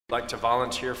like to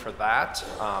volunteer for that,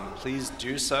 please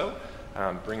do so.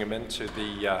 Bring them into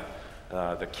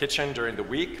the kitchen during the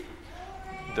week.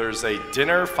 There's a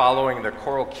dinner following the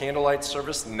choral candlelight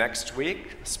service next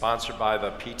week, sponsored by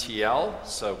the PTL,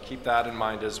 so keep that in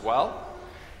mind as well.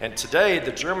 And today,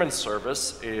 the German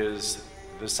service is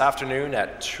this afternoon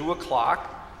at 2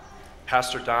 o'clock.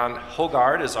 Pastor Don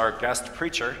Hogard is our guest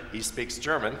preacher. He speaks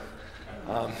German.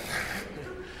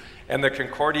 And the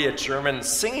Concordia German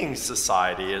Singing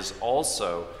Society is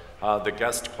also the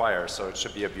guest choir, so it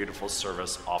should be a beautiful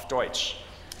service auf Deutsch.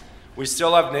 We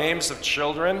still have names of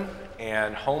children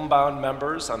and homebound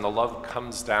members on the Love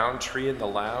Comes Down tree in the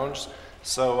lounge,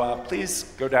 so please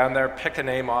go down there, pick a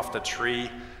name off the tree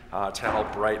to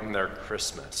help brighten their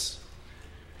Christmas.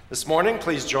 This morning,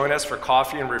 please join us for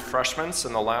coffee and refreshments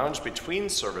in the lounge between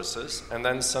services, and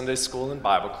then Sunday school and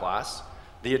Bible class.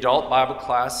 The adult Bible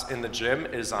class in the gym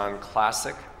is on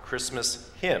classic Christmas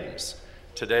hymns.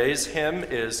 Today's hymn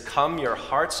is Come Your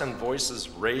Hearts and Voices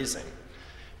Raising.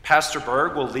 Pastor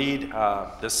Berg will lead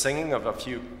the singing of a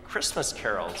few Christmas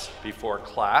carols before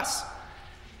class.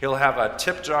 He'll have a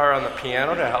tip jar on the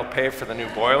piano to help pay for the new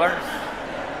boiler.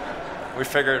 We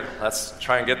figured, let's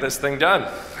try and get this thing done.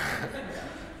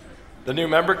 The new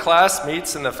member class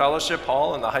meets in the fellowship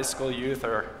hall, and the high school youth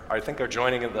are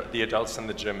joining the adults in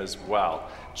the gym as well.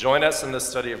 Join us in the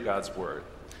study of God's Word.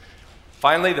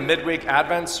 Finally, the midweek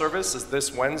Advent service is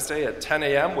this Wednesday at 10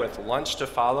 a.m. with lunch to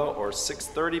follow, or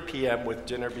 6:30 p.m. with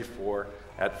dinner before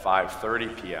at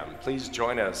 5:30 p.m. Please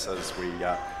join us as we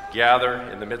gather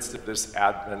in the midst of this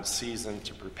Advent season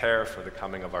to prepare for the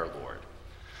coming of our Lord.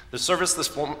 The service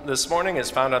this morning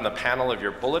is found on the panel of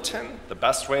your bulletin. The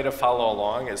best way to follow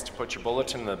along is to put your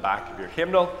bulletin in the back of your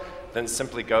hymnal, then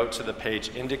simply go to the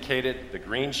page indicated. The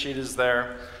green sheet is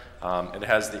there. It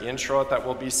has the intro that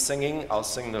we'll be singing. I'll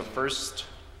sing the first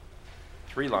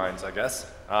 3 lines, I guess,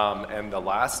 and the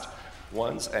last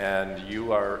ones, and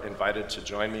you are invited to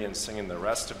join me in singing the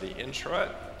rest of the introit.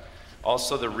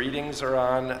 Also, the readings are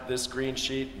on this green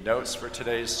sheet, notes for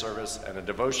today's service, and a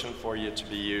devotion for you to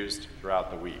be used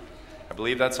throughout the week. I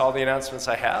believe that's all the announcements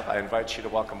I have. I invite you to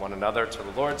welcome one another to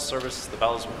the Lord's service. The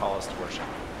bells will call us to worship.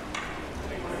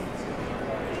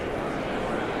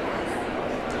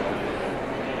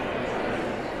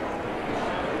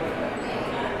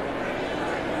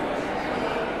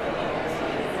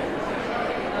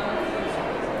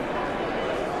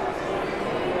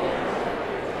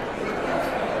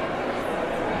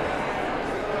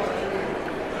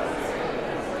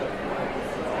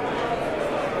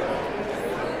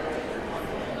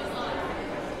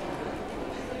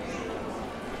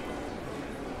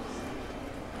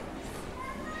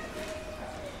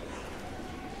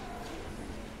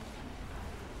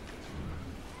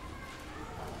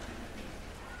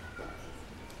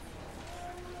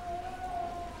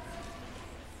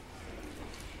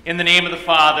 In the name of the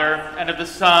Father, and of the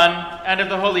Son, and of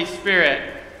the Holy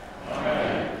Spirit.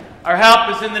 Amen. Our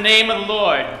help is in the name of the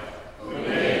Lord. Who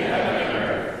made heaven and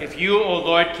earth. If you, O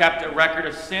Lord, kept a record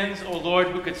of sins, O Lord,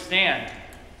 who could stand?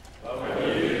 But when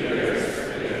you do your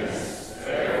forgiveness,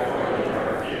 therefore you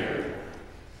are feared.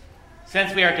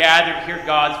 Since we are gathered to hear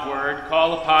God's word,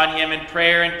 call upon him in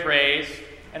prayer and praise,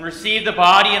 and receive the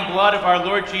body and blood of our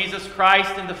Lord Jesus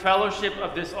Christ in the fellowship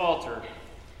of this altar.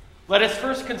 Let us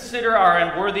first consider our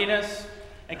unworthiness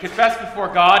and confess before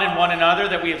God and one another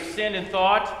that we have sinned in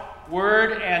thought,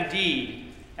 word, and deed,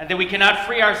 and that we cannot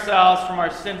free ourselves from our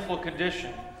sinful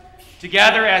condition.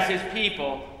 Together as his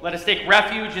people, let us take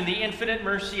refuge in the infinite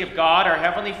mercy of God, our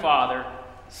Heavenly Father,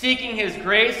 seeking his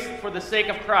grace for the sake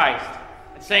of Christ,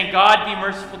 and saying, God, be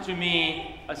merciful to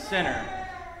me, a sinner.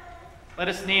 Let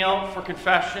us kneel for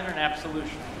confession and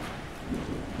absolution.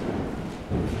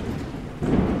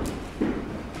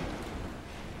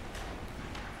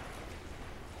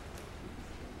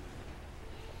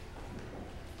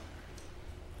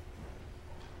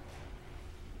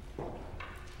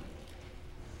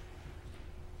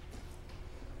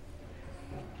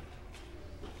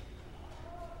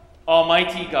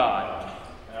 Almighty God,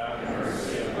 have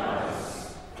mercy upon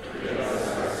us, forgive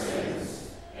us our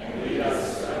sins, and lead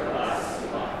us to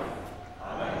everlasting life.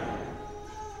 Amen.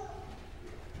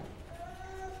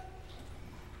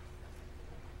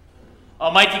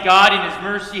 Almighty God, in his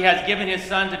mercy, has given his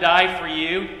Son to die for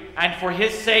you, and for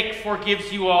his sake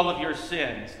forgives you all of your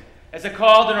sins. As a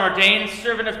called and ordained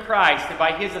servant of Christ, and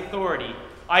by his authority,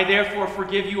 I therefore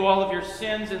forgive you all of your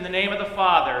sins in the name of the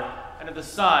Father, and of the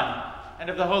Son, and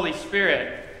of the Holy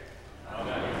Spirit.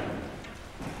 Amen.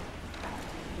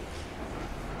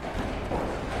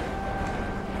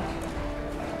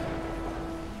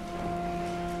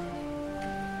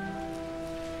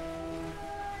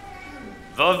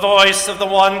 The voice of the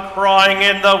one crying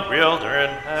in the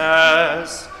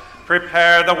wilderness,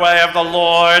 prepare the way of the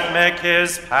Lord, make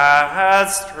his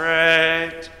path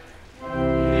straight.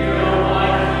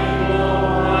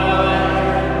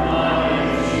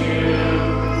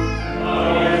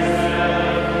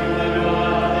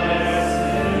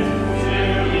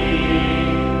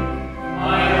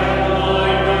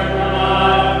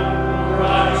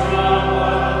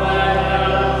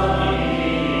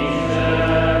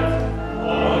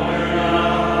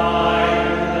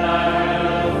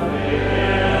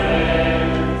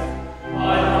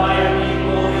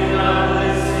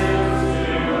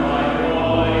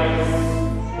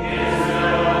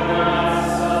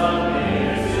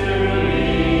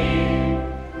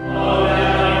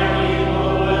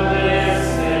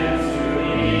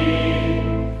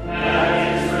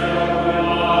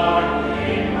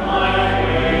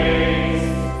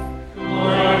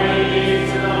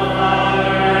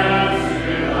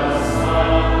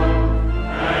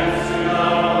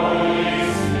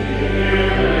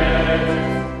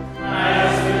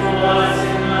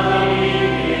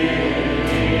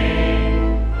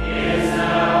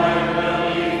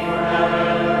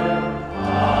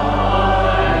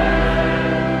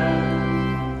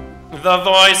 The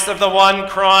voice of the one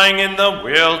crying in the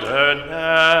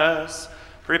wilderness,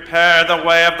 prepare the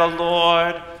way of the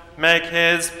Lord, make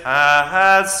his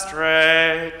path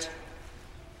straight.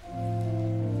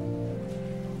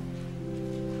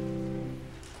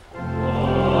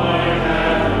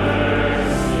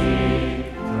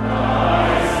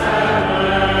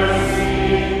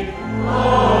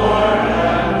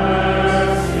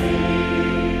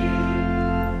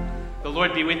 The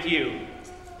Lord be with you.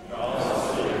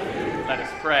 Let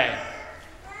us pray.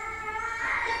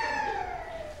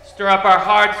 Stir up our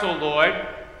hearts, O Lord,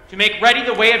 to make ready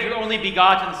the way of your only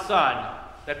begotten Son,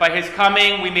 that by his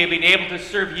coming we may be able to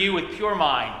serve you with pure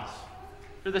minds.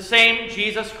 Through the same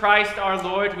Jesus Christ our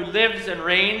Lord, who lives and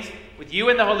reigns with you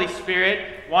in the Holy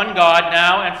Spirit, one God,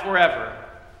 now and forever.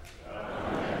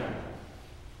 Amen.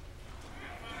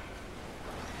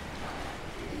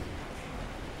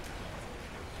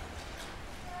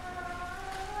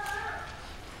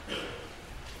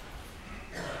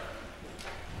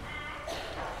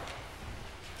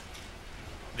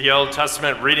 The Old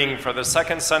Testament reading for the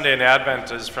second Sunday in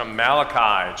Advent is from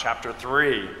Malachi, chapter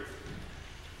 3.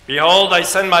 Behold, I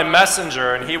send my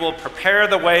messenger, and he will prepare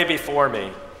the way before me.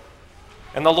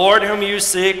 And the Lord whom you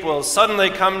seek will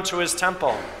suddenly come to his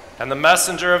temple, and the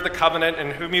messenger of the covenant in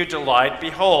whom you delight,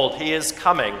 behold, he is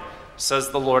coming,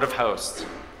 says the Lord of hosts.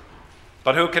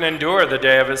 But who can endure the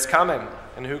day of his coming,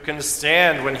 and who can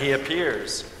stand when he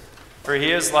appears? For he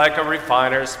is like a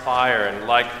refiner's fire, and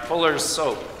like fuller's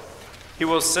soap. He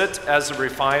will sit as a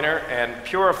refiner and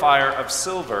purifier of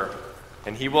silver,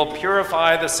 and he will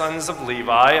purify the sons of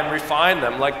Levi and refine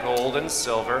them like gold and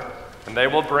silver, and they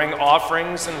will bring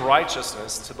offerings in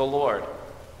righteousness to the Lord.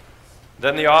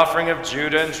 Then the offering of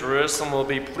Judah and Jerusalem will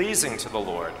be pleasing to the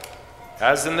Lord,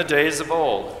 as in the days of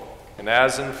old, and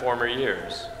as in former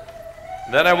years.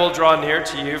 Then I will draw near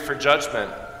to you for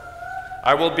judgment.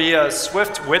 I will be a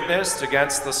swift witness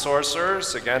against the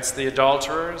sorcerers, against the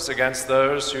adulterers, against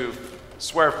those who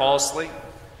swear falsely,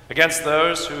 against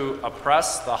those who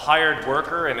oppress the hired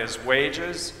worker and his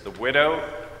wages, the widow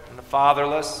and the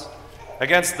fatherless,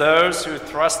 against those who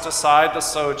thrust aside the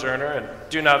sojourner and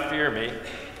do not fear me,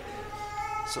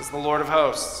 says the Lord of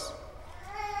hosts.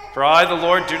 For I, the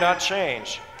Lord, do not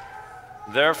change.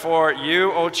 Therefore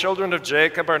you, O children of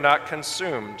Jacob, are not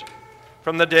consumed.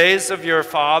 From the days of your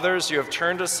fathers you have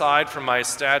turned aside from my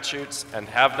statutes and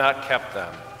have not kept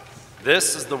them.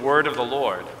 This is the word of the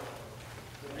Lord.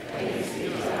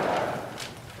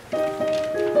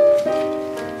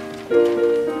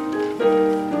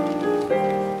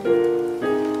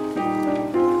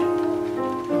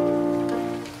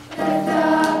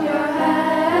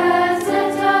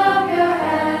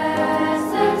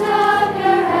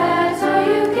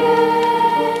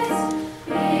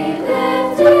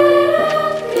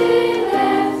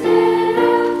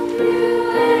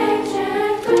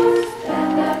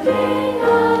 King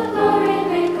of glory,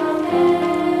 make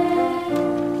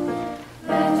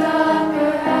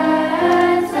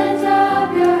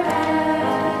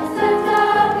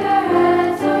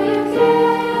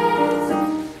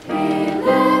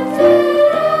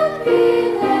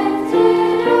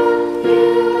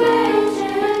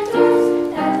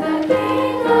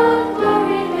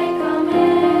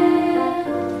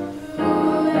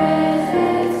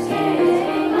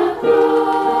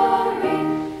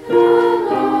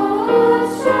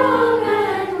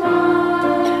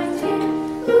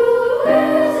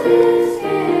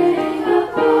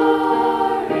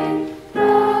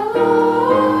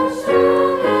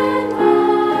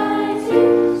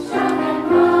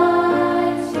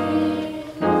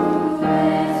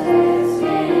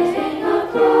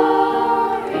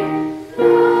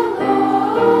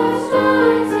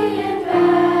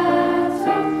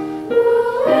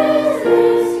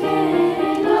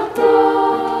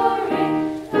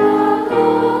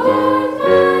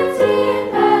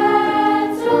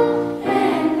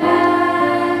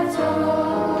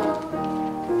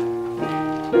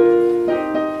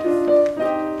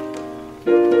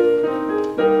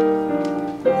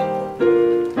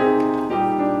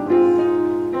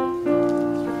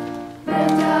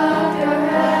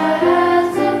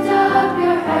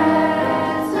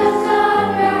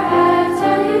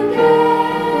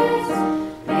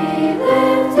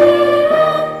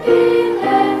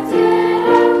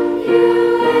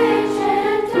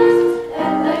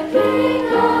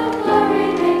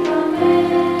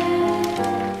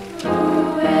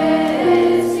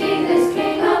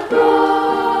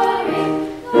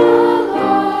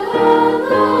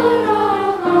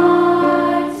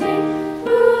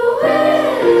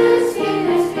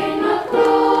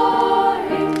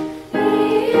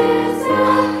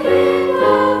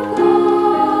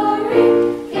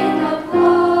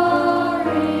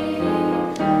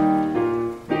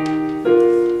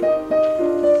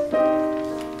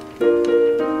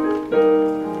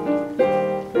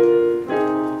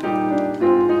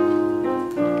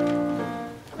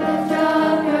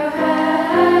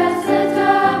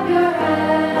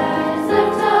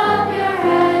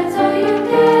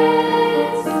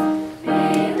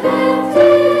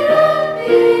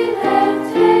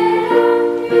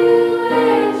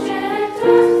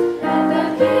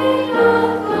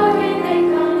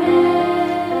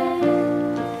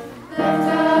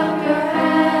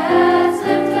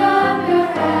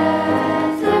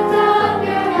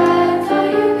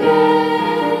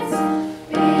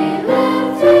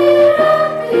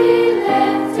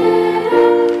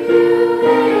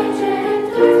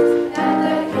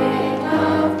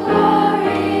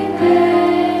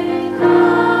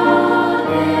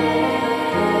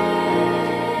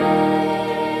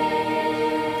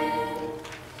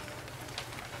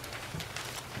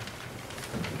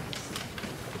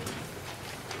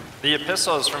the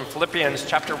epistle is from Philippians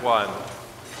chapter 1.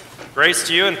 Grace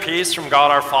to you and peace from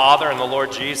God our Father and the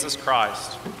Lord Jesus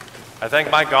Christ. I thank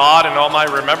my God in all my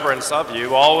remembrance of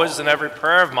you, always in every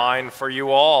prayer of mine for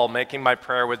you all, making my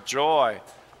prayer with joy,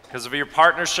 because of your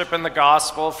partnership in the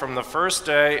gospel from the first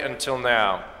day until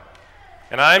now.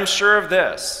 And I am sure of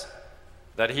this,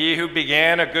 that he who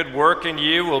began a good work in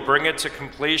you will bring it to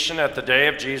completion at the day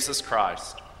of Jesus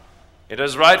Christ. It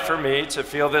is right for me to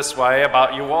feel this way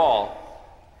about you all,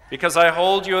 because I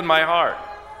hold you in my heart.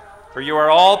 For you are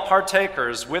all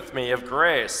partakers with me of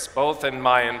grace, both in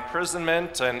my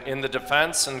imprisonment and in the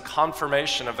defense and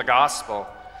confirmation of the gospel.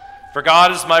 For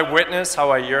God is my witness how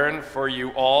I yearn for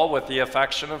you all with the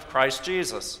affection of Christ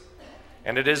Jesus.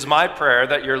 And it is my prayer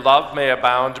that your love may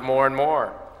abound more and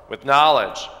more, with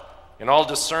knowledge, in all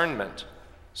discernment,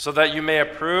 so that you may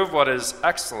approve what is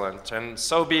excellent, and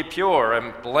so be pure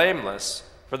and blameless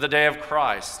for the day of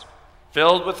Christ,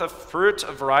 filled with the fruit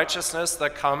of righteousness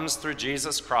that comes through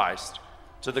Jesus Christ,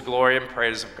 to the glory and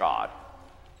praise of God.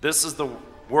 This is the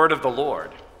word of the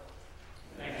Lord.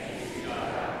 Thanks be to God.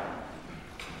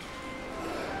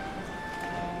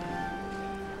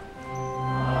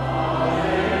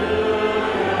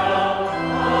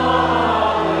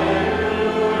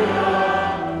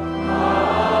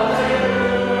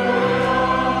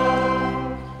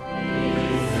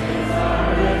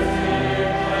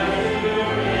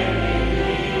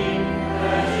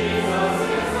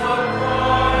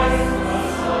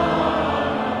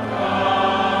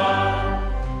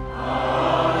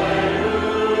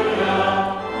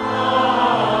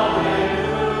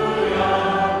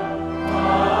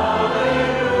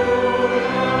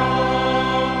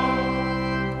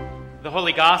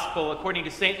 Gospel according to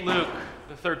St. Luke,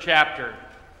 the 3rd chapter.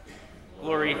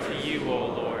 Glory to you, O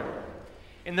Lord.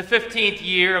 In the 15th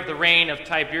year of the reign of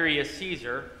Tiberius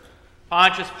Caesar,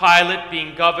 Pontius Pilate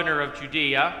being governor of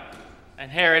Judea, and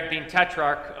Herod being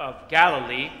tetrarch of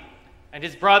Galilee, and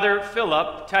his brother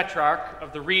Philip, tetrarch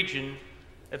of the region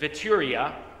of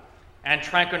Iturea, and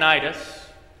Trachonitis,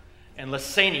 and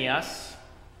Lysanias,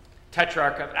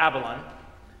 tetrarch of Abilene,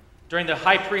 during the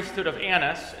high priesthood of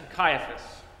Annas and Caiaphas,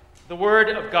 the word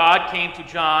of God came to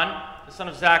John, the son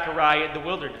of Zechariah, in the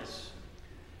wilderness.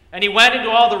 And he went into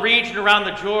all the region around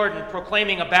the Jordan,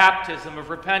 proclaiming a baptism of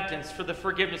repentance for the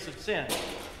forgiveness of sins.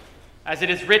 As it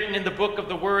is written in the book of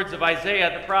the words of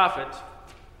Isaiah the prophet,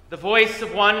 the voice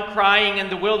of one crying in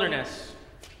the wilderness,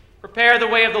 prepare the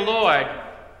way of the Lord,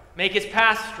 make his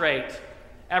path straight.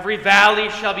 Every valley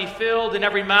shall be filled, and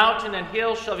every mountain and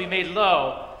hill shall be made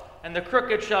low, and the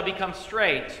crooked shall become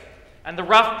straight, and the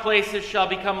rough places shall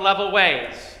become level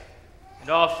ways, and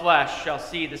all flesh shall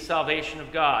see the salvation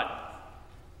of God.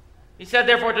 He said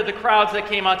therefore to the crowds that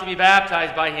came out to be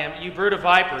baptized by him, you brood of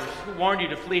vipers, who warned you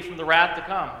to flee from the wrath to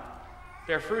come?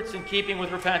 Bear fruits in keeping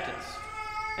with repentance.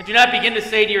 And do not begin to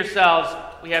say to yourselves,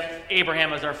 we have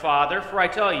Abraham as our father, for I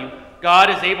tell you,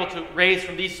 God is able to raise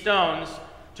from these stones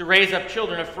to raise up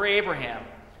children for Abraham.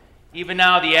 Even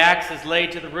now the axe is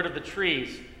laid to the root of the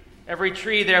trees. Every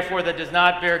tree, therefore, that does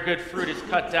not bear good fruit is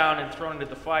cut down and thrown into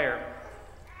the fire.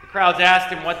 The crowds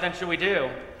asked him, what then shall we do?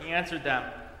 He answered them,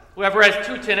 whoever has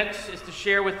 2 tunics is to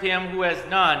share with him who has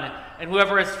none, and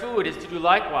whoever has food is to do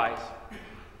likewise.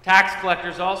 Tax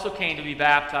collectors also came to be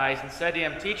baptized and said to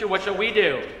him, Teacher, what shall we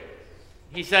do?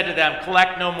 He said to them,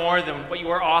 collect no more than what you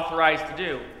are authorized to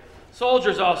do.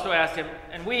 Soldiers also asked him,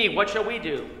 and we, what shall we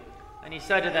do? And he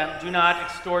said to them, do not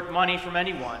extort money from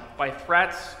anyone by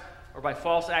threats or by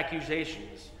false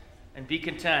accusations, and be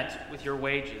content with your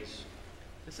wages.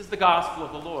 This is the gospel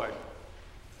of the Lord.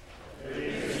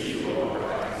 Praise to you, Lord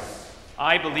Christ.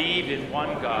 I believe in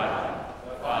one God,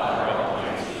 the Father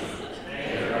Almighty,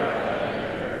 maker of heaven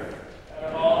and earth,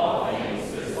 of all things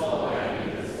visible and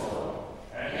invisible,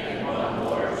 and in one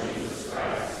Lord Jesus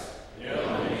Christ, the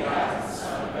only begotten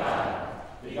Son of God,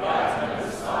 begotten of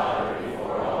his Father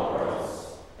before all worlds,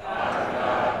 God of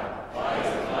God, light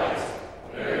of light,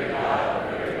 very God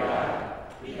of very God,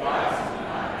 begotten and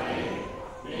not made,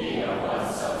 being of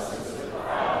one substance with the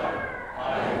Father,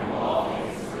 by whom all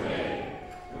things were made,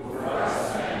 who for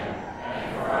us men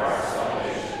and for our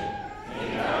salvation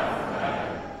came down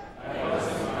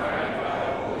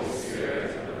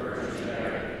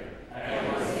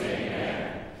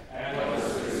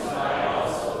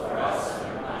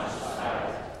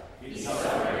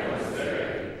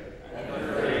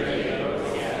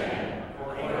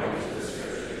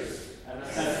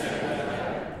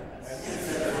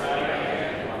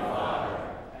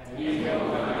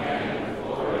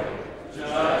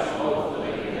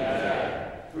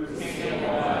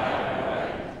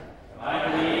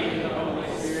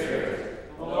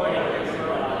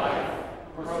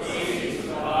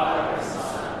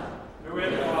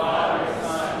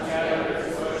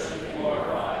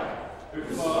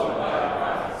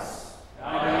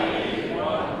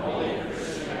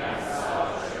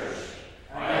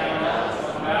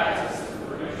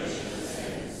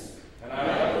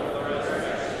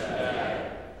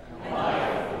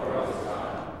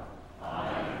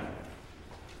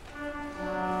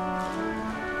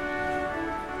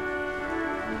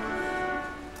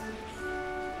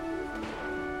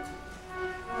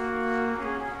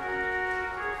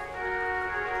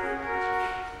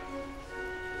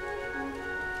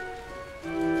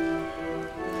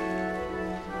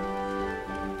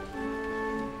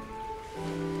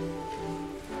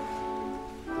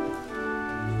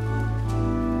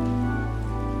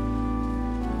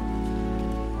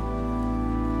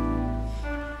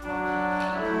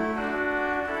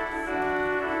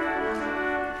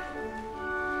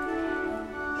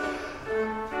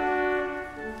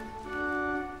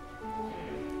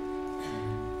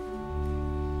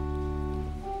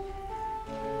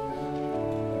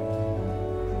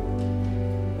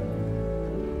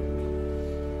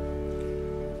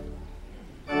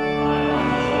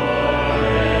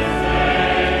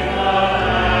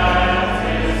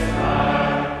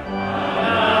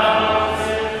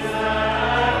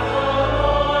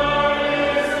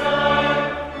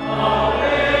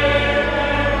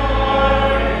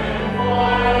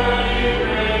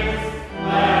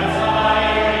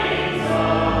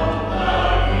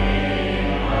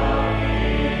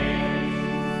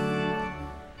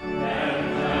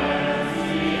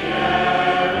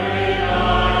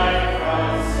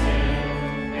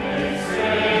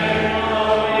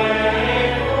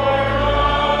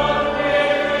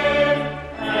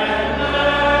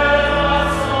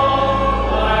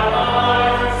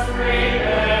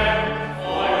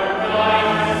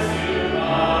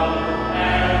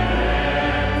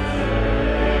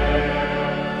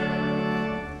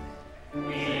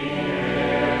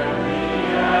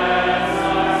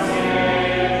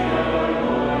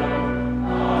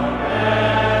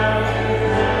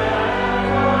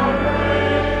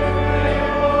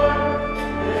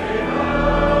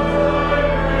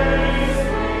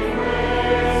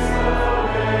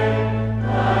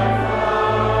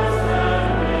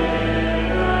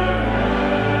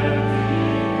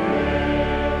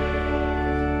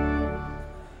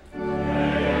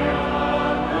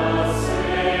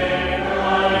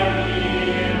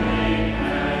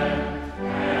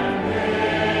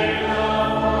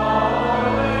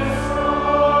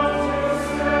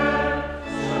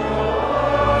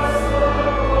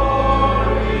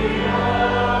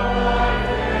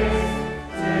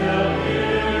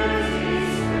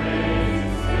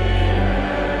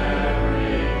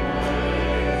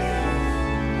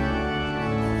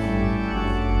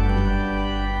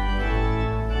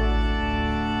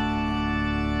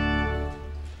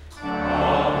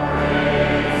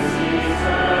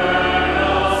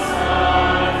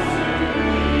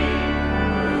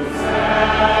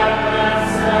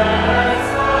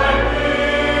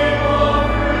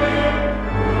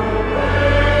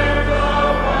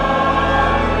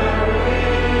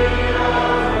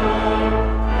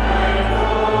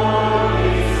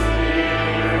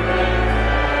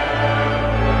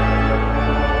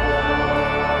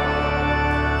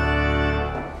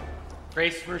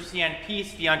mercy and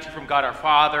peace be unto you from God our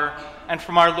Father and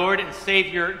from our Lord and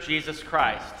Savior Jesus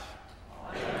Christ.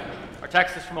 Amen. Our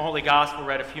text is from the Holy Gospel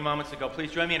read a few moments ago.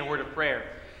 Please join me in a word of prayer.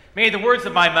 May the words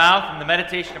of my mouth and the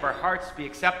meditation of our hearts be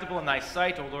acceptable in thy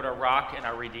sight, O Lord, our rock and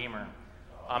our Redeemer.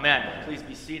 Amen. Please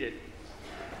be seated.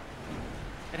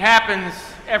 It happens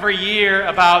every year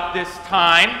about this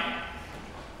time.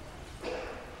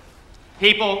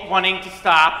 People wanting to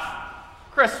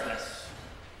stop Christmas.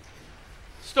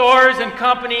 Stores and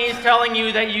companies telling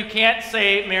you that you can't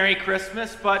say Merry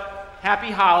Christmas, but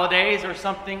Happy Holidays or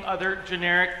something other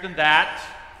generic than that.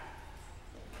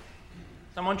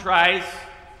 Someone tries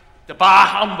to bah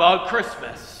humbug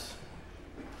Christmas.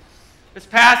 This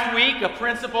past week, a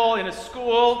principal in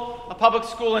a public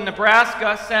school in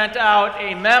Nebraska, sent out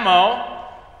a memo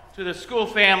to the school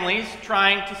families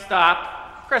trying to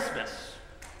stop Christmas.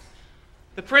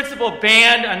 The principal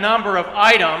banned a number of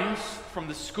items from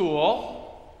the school.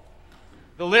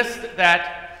 The list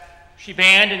that she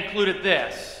banned included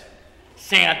this: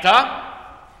 Santa,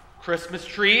 Christmas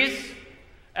trees,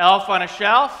 elf on a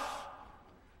shelf,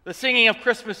 the singing of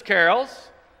Christmas carols,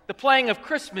 the playing of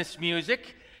Christmas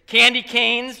music, candy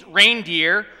canes,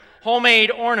 reindeer,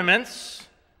 homemade ornaments,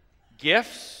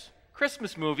 gifts,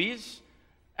 Christmas movies,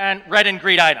 and red and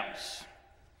green items.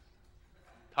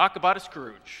 Talk about a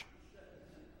Scrooge.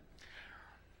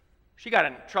 She got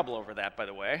in trouble over that, by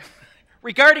the way.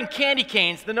 Regarding candy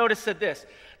canes, the notice said this: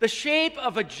 the shape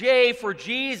of a J for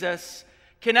Jesus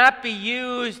cannot be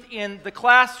used in the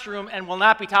classroom and will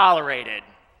not be tolerated.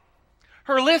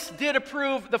 Her list did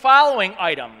approve the following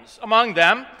items. Among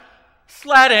them,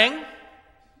 sledding,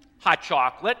 hot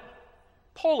chocolate,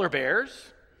 polar bears,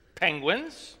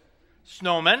 penguins,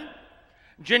 snowmen,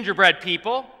 gingerbread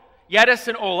people, Yedis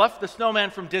and Olaf, the snowman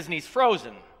from Disney's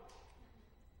Frozen.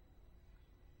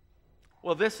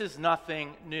 Well, this is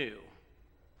nothing new.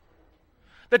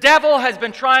 The devil has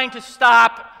been trying to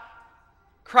stop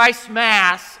Christ's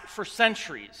Mass for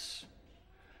centuries.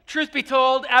 Truth be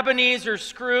told, Ebenezer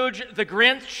Scrooge, the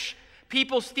Grinch,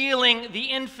 people stealing the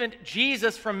infant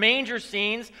Jesus from manger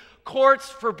scenes, courts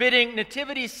forbidding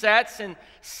nativity sets in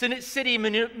city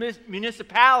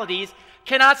municipalities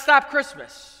cannot stop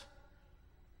Christmas.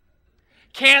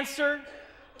 Cancer,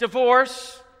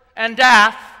 divorce, and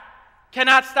death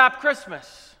cannot stop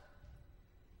Christmas.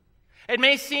 It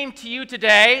may seem to you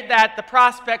today that the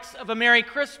prospects of a Merry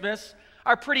Christmas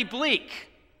are pretty bleak.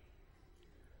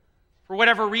 For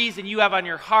whatever reason you have on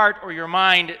your heart or your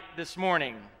mind this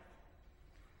morning.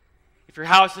 If your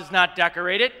house is not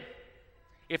decorated,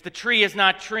 if the tree is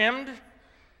not trimmed,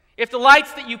 if the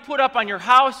lights that you put up on your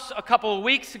house a couple of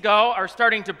weeks ago are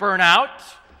starting to burn out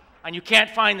and you can't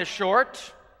find the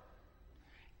short,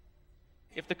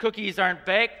 if the cookies aren't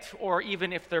baked, or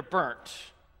even if they're burnt.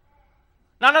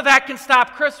 None of that can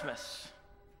stop Christmas.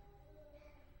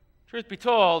 Truth be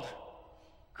told,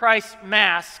 Christ's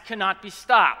Mass cannot be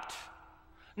stopped.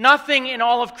 Nothing in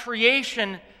all of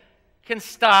creation can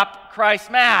stop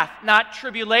Christ's Mass. Not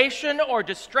tribulation or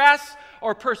distress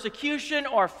or persecution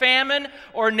or famine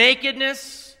or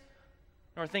nakedness,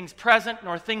 nor things present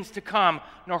nor things to come,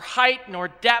 nor height nor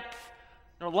depth,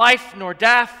 nor life, nor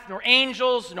death, nor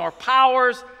angels, nor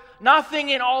powers. Nothing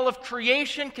in all of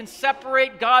creation can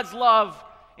separate God's love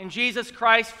in Jesus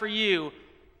Christ for you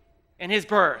in his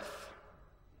birth.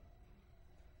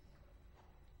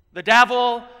 The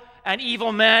devil and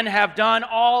evil men have done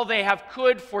all they have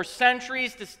could for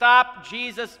centuries to stop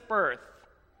Jesus' birth.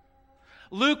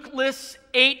 Luke lists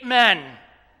 8 men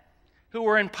who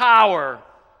were in power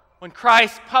when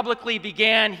Christ publicly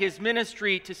began his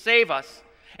ministry to save us.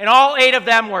 And all 8 of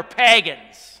them were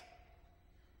pagans.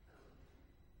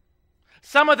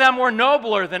 Some of them were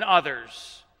nobler than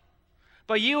others.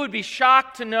 But you would be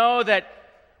shocked to know that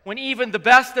when even the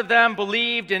best of them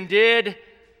believed and did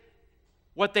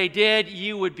what they did,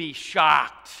 you would be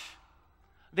shocked.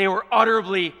 They were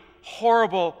utterly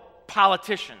horrible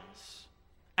politicians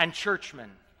and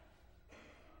churchmen.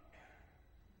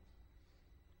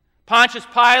 Pontius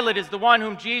Pilate is the one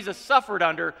whom Jesus suffered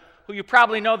under, who you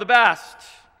probably know the best.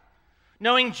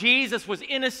 Knowing Jesus was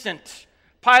innocent,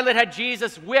 Pilate had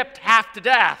Jesus whipped half to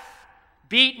death,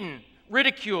 beaten,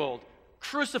 ridiculed,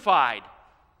 crucified.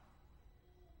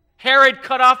 Herod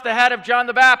cut off the head of John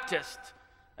the Baptist,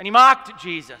 and he mocked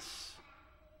Jesus.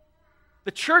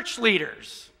 The church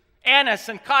leaders, Annas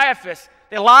and Caiaphas,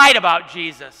 they lied about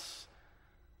Jesus.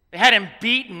 They had him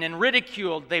beaten and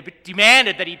ridiculed. They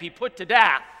demanded that he be put to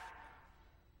death.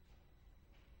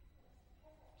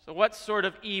 So what sort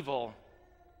of evil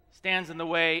stands in the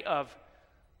way of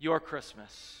your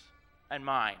Christmas and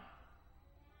mine?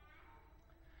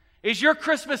 Is your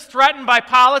Christmas threatened by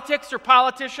politics or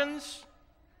politicians?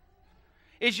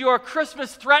 Is your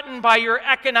Christmas threatened by your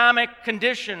economic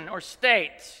condition or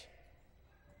state?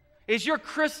 Is your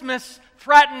Christmas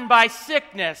threatened by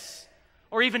sickness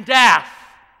or even death?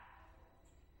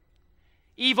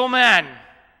 Evil men,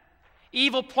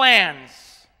 evil plans,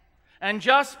 and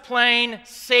just plain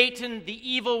Satan, the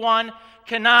evil one,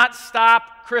 cannot stop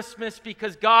Christmas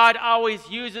because God always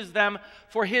uses them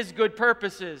for His good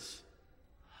purposes.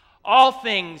 All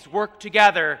things work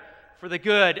together for the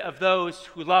good of those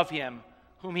who love Him,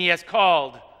 whom He has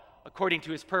called according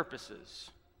to His purposes.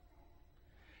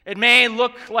 It may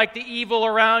look like the evil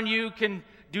around you can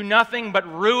do nothing but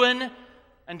ruin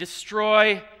and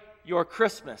destroy your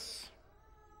Christmas.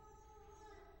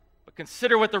 But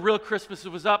consider what the real Christmas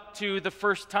was up to the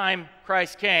first time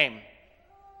Christ came.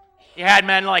 You had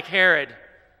men like Herod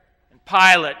and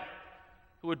Pilate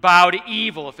who would bow to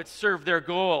evil if it served their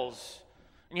goals.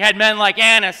 And you had men like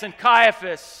Annas and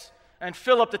Caiaphas and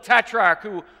Philip the Tetrarch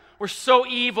who were so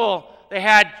evil they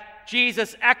had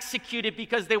Jesus executed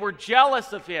because they were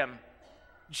jealous of him.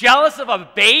 Jealous of a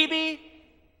baby?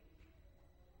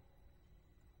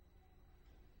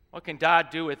 What can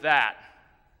God do with that?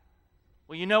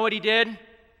 Well, you know what He did?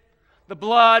 The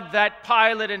blood that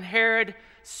Pilate and Herod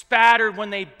spattered when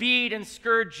they beat and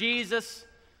scourged Jesus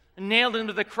and nailed Him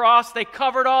to the cross, they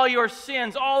covered all your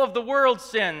sins, all of the world's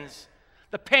sins.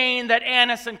 The pain that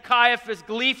Annas and Caiaphas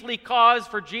gleefully caused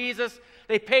for Jesus,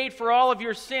 they paid for all of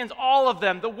your sins, all of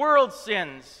them, the world's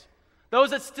sins. Those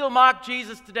that still mock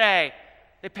Jesus today,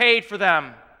 they paid for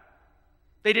them.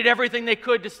 They did everything they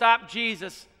could to stop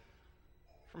Jesus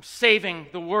from saving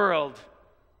the world,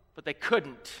 but they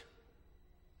couldn't.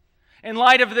 In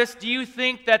light of this, do you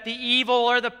think that the evil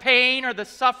or the pain or the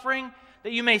suffering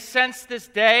that you may sense this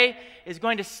day is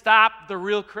going to stop the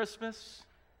real Christmas?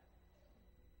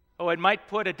 Oh, it might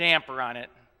put a damper on it,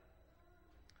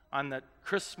 on the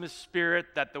Christmas spirit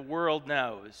that the world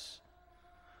knows.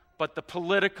 But the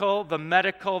political, the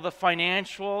medical, the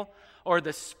financial, or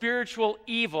the spiritual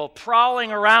evil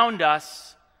prowling around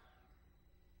us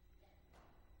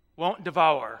won't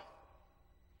devour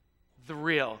the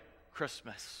real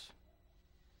Christmas.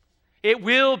 It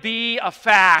will be a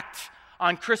fact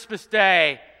on Christmas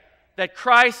Day that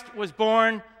Christ was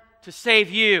born to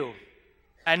save you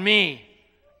and me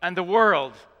and the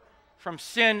world from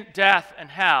sin, death, and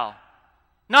hell.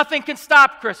 Nothing can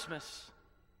stop Christmas.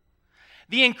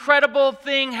 The incredible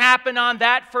thing happened on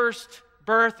that first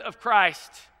birth of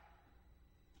Christ.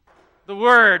 The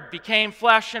Word became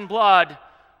flesh and blood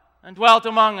and dwelt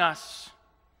among us.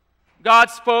 God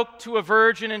spoke to a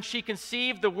virgin, and she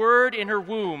conceived the Word in her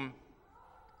womb.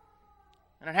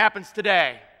 And it happens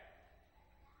today.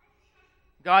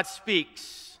 God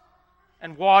speaks,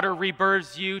 and water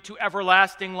rebirths you to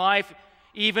everlasting life,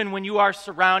 even when you are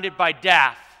surrounded by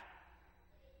death.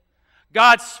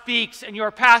 God speaks, and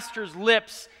your pastor's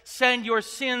lips send your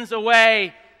sins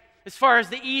away as far as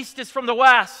the east is from the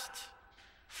west,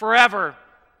 forever.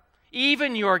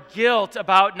 Even your guilt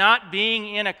about not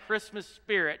being in a Christmas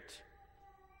spirit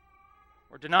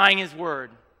or denying His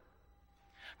word.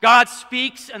 God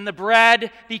speaks, and the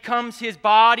bread becomes His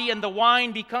body, and the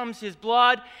wine becomes His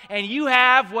blood, and you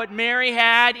have what Mary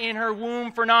had in her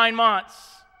womb for 9 months.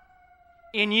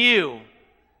 In you.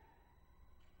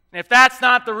 And if that's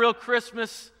not the real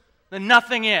Christmas, then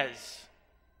nothing is.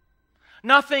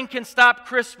 Nothing can stop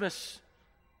Christmas.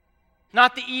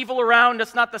 Not the evil around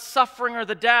us, not the suffering or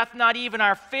the death, not even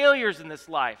our failures in this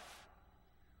life.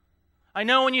 I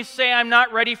know when you say I'm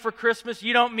not ready for Christmas,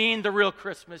 you don't mean the real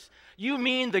Christmas. You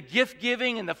mean the gift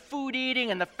giving and the food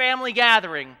eating and the family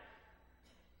gathering.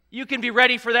 You can be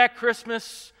ready for that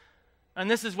Christmas, and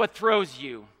this is what throws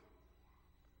you.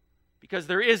 Because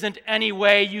there isn't any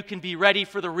way you can be ready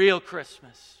for the real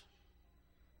Christmas.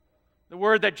 The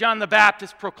word that John the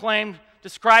Baptist proclaimed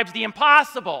describes the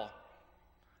impossible.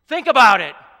 Think about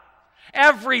it.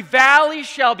 Every valley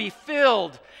shall be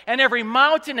filled, and every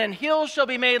mountain and hill shall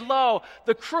be made low.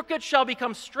 The crooked shall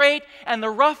become straight, and the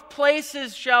rough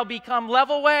places shall become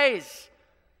level ways.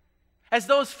 As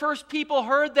those first people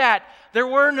heard that, there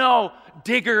were no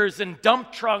diggers and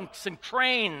dump trucks and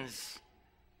cranes.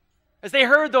 As they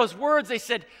heard those words, they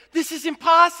said, "This is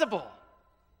impossible.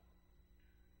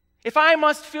 If I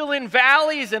must fill in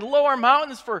valleys and lower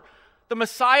mountains for the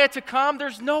Messiah to come,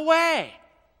 there's no way."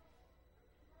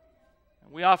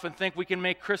 We often think we can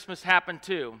make Christmas happen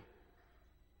too.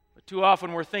 But too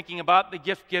often we're thinking about the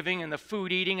gift giving and the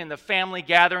food eating and the family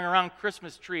gathering around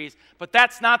Christmas trees. But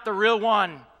that's not the real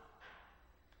one.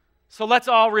 So let's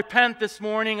all repent this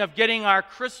morning of getting our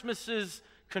Christmases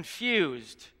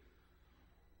confused.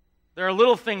 There are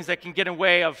little things that can get in the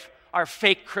way of our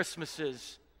fake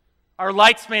Christmases. Our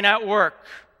lights may not work.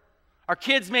 Our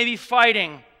kids may be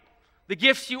fighting. The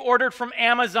gifts you ordered from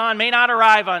Amazon may not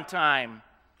arrive on time.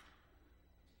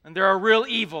 And there are real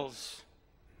evils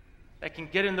that can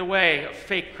get in the way of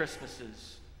fake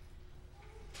Christmases,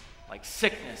 like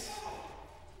sickness,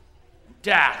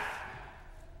 death,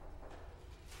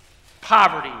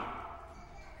 poverty,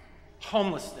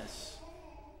 homelessness,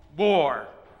 war,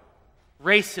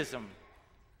 racism.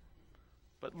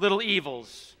 But little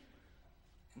evils,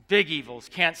 big evils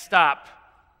can't stop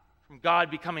from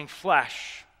God becoming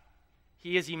flesh.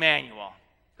 He is Emmanuel,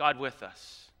 God with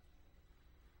us.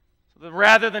 So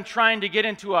rather than trying to get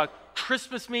into a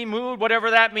Christmas-me mood,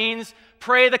 whatever that means,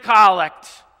 pray the collect.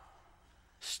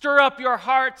 Stir up your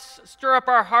hearts, stir up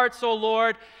our hearts, O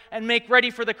Lord, and make ready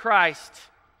for the Christ.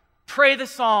 Pray the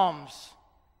Psalms.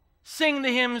 Sing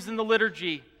the hymns in the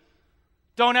liturgy.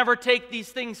 Don't ever take these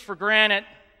things for granted,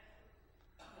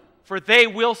 for they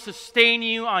will sustain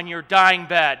you on your dying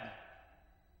bed.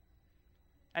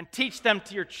 And teach them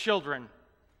to your children.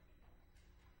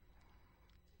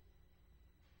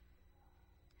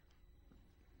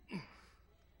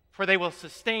 For they will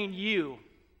sustain you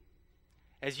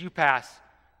as you pass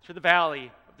through the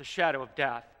valley of the shadow of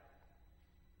death.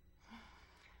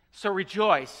 So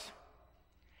rejoice.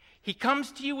 He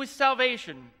comes to you with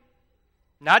salvation,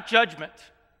 not judgment,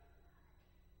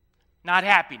 not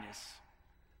happiness,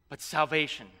 but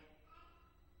salvation.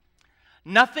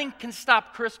 Nothing can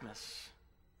stop Christmas.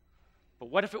 But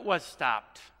what if it was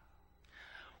stopped?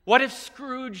 What if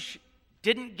Scrooge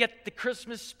didn't get the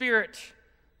Christmas spirit?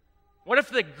 What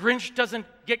if the Grinch doesn't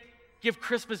give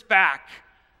Christmas back?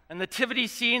 And the nativity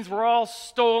scenes were all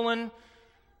stolen,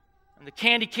 and the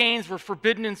candy canes were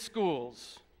forbidden in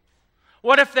schools?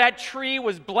 What if that tree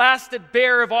was blasted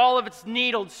bare of all of its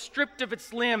needles, stripped of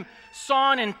its limb,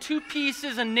 sawn in two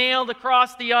pieces and nailed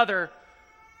across the other?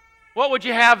 What would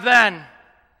you have then?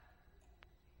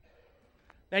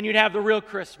 Then you'd have the real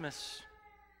Christmas,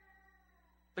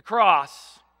 the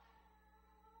cross.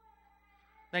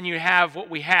 Then you'd have what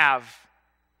we have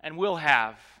and will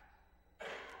have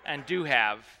and do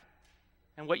have,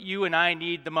 and what you and I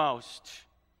need the most,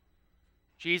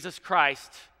 Jesus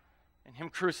Christ and Him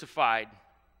crucified.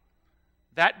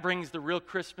 That brings the real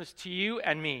Christmas to you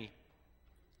and me.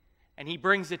 And He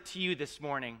brings it to you this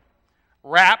morning,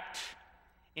 wrapped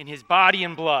in His body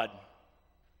and blood.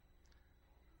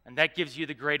 And that gives you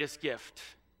the greatest gift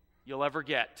you'll ever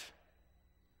get: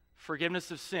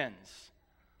 forgiveness of sins,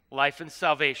 life and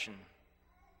salvation.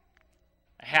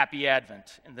 A happy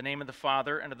Advent. In the name of the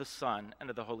Father, and of the Son, and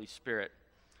of the Holy Spirit.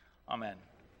 Amen.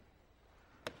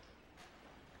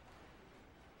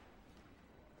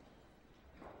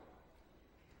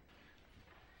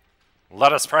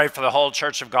 Let us pray for the whole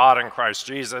Church of God in Christ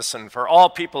Jesus and for all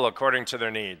people according to their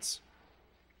needs.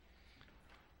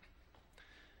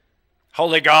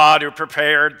 Holy God, who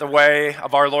prepared the way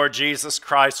of our Lord Jesus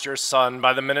Christ, your Son,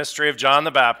 by the ministry of John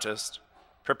the Baptist,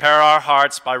 prepare our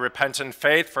hearts by repentant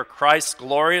faith for Christ's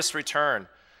glorious return,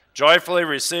 joyfully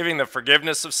receiving the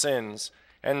forgiveness of sins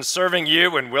and serving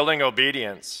you in willing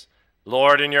obedience.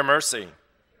 Lord, in your mercy.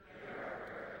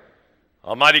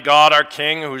 Almighty God, our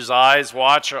King, whose eyes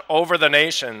watch over the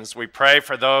nations, we pray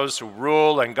for those who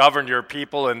rule and govern your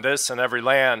people in this and every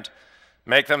land.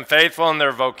 Make them faithful in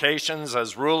their vocations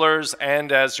as rulers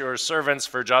and as your servants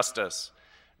for justice.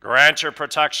 Grant your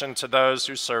protection to those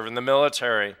who serve in the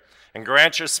military, and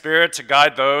grant your Spirit to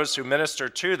guide those who minister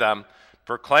to them,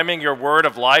 proclaiming your word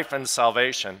of life and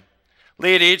salvation.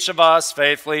 Lead each of us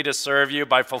faithfully to serve you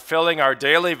by fulfilling our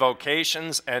daily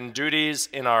vocations and duties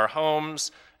in our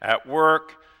homes, at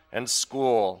work and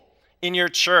school, in your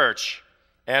church,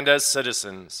 and as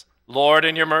citizens. Lord,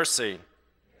 in your mercy.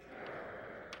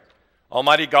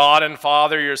 Almighty God and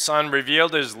Father, your Son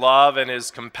revealed his love and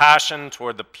his compassion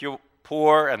toward the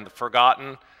poor and the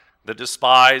forgotten, the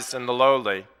despised and the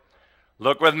lowly.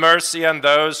 Look with mercy on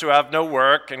those who have no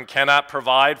work and cannot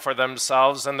provide for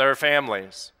themselves and their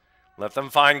families. Let them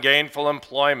find gainful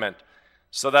employment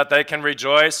so that they can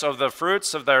rejoice over the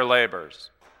fruits of their labors.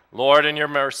 Lord, in your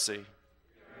mercy.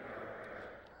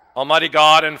 Almighty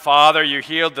God and Father, you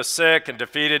healed the sick and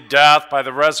defeated death by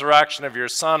the resurrection of your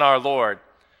Son, our Lord.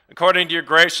 According to your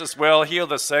gracious will, heal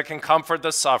the sick and comfort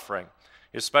the suffering,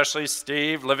 especially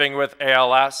Steve, living with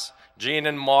ALS, Jean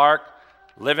and Mark,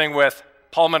 living with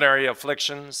pulmonary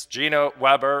afflictions, Gina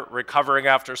Weber, recovering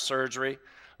after surgery,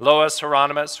 Lois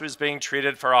Hieronymus, who's being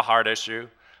treated for a heart issue,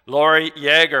 Lori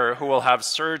Yeager, who will have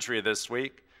surgery this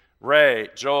week, Ray,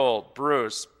 Joel,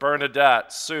 Bruce,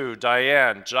 Bernadette, Sue,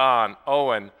 Diane, John,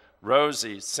 Owen,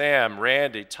 Rosie, Sam,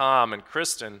 Randy, Tom, and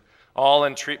Kristen, all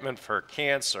in treatment for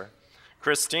cancer.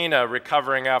 Christina,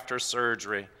 recovering after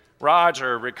surgery.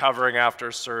 Roger, recovering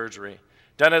after surgery.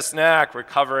 Dennis Knack,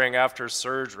 recovering after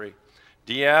surgery.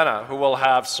 Deanna, who will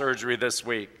have surgery this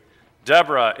week.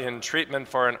 Deborah, in treatment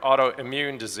for an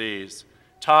autoimmune disease.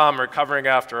 Tom, recovering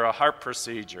after a heart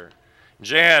procedure.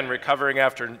 Jan, recovering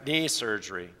after knee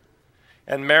surgery.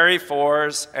 And Mary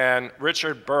Fors and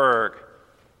Richard Berg,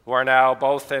 who are now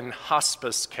both in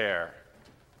hospice care.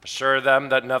 Assure them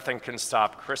that nothing can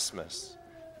stop Christmas.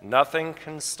 Nothing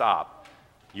can stop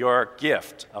your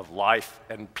gift of life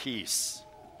and peace.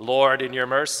 Lord, in your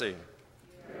mercy.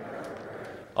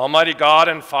 Almighty God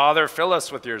and Father, fill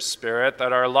us with your Spirit,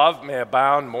 that our love may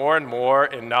abound more and more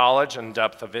in knowledge and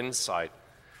depth of insight,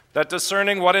 that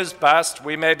discerning what is best,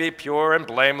 we may be pure and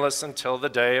blameless until the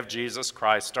day of Jesus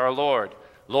Christ our Lord.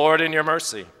 Lord, in your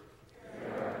mercy.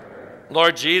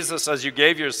 Lord Jesus, as you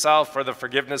gave yourself for the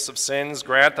forgiveness of sins,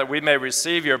 grant that we may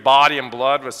receive your body and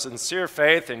blood with sincere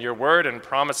faith in your word and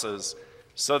promises,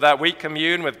 so that we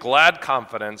commune with glad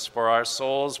confidence for our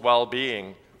soul's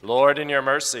well-being. Lord, in your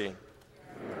mercy.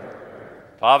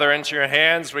 Father, into your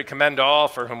hands we commend all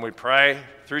for whom we pray,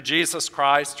 through Jesus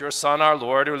Christ, your Son, our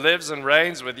Lord, who lives and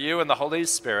reigns with you in the Holy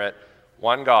Spirit,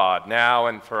 one God, now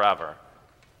and forever.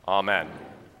 Amen.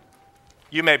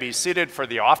 You may be seated for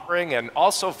the offering and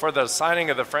also for the signing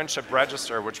of the Friendship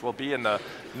Register, which will be in the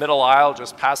middle aisle.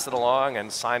 Just pass it along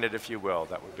and sign it if you will.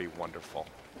 That would be wonderful.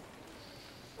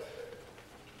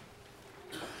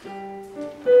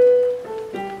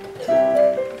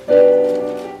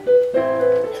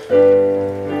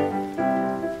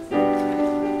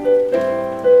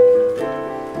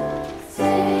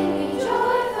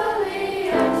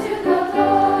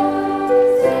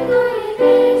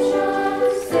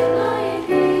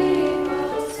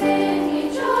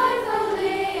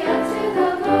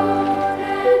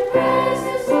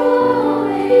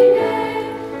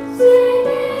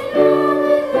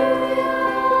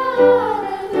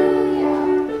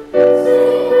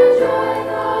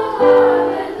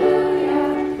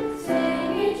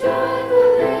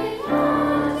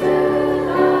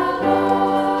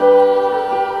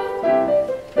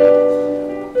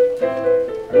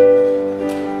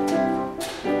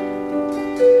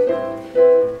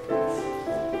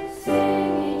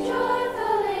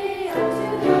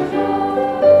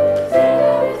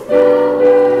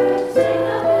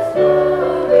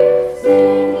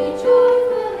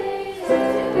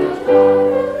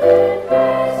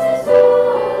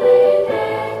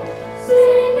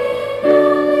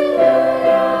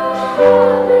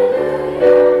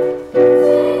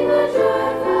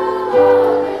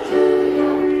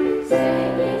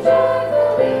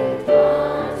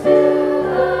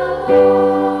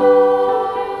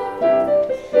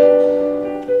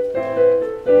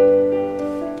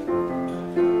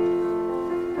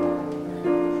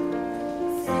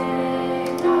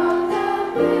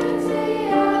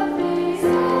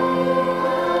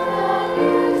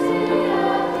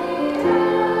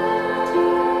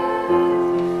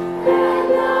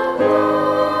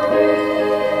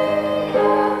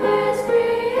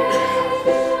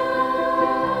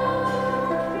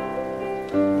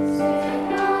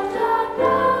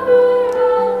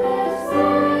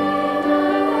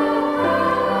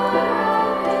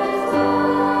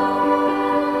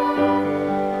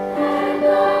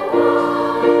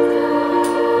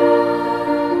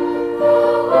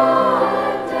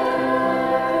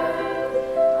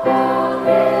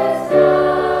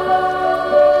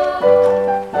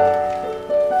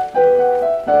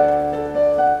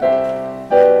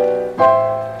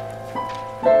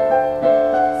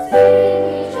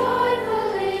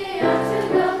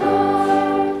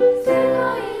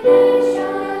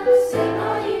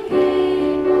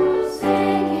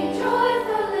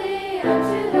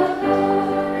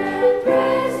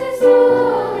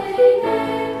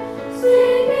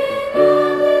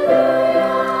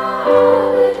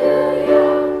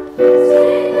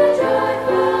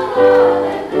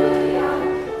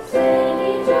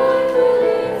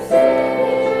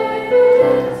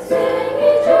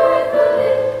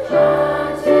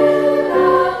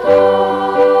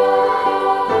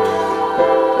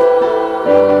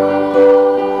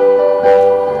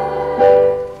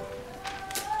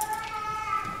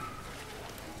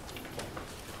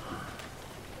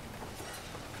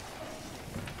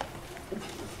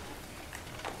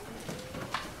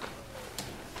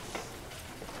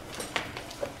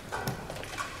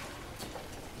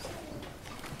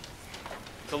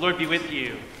 The Lord be with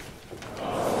you.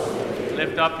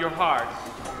 Lift up your hearts.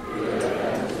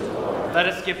 Let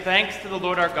us give thanks to the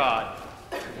Lord our God.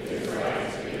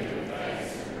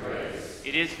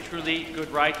 It is truly good,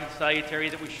 right, and salutary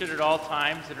that we should at all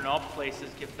times and in all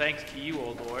places give thanks to you,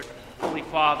 O Lord, Holy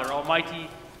Father, Almighty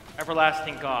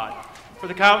everlasting God, for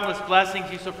the countless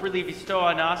blessings you so freely bestow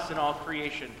on us and all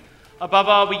creation. Above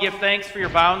all, we give thanks for your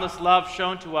boundless love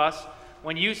shown to us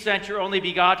when you sent your only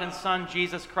begotten Son,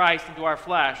 Jesus Christ, into our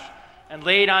flesh and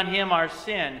laid on him our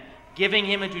sin, giving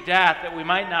him into death that we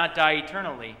might not die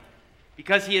eternally.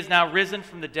 Because he is now risen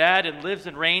from the dead and lives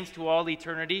and reigns to all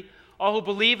eternity, all who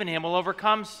believe in him will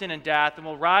overcome sin and death and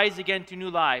will rise again to new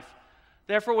life.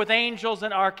 Therefore, with angels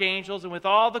and archangels and with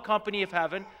all the company of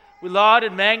heaven, we laud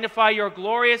and magnify your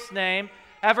glorious name,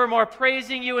 evermore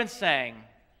praising you and saying,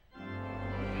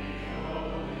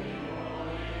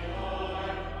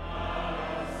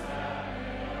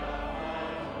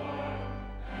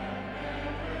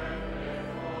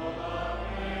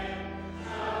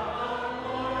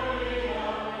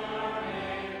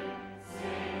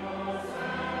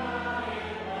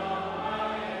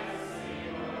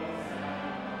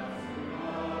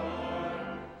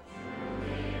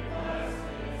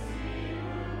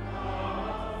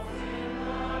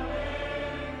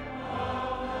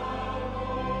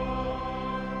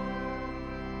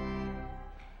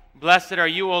 Blessed are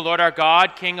you, O Lord our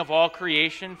God, King of all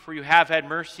creation, for you have had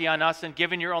mercy on us and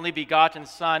given your only begotten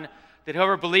Son, that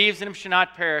whoever believes in him shall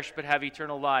not perish but have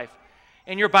eternal life.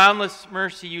 In your boundless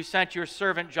mercy you sent your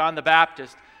servant John the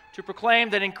Baptist to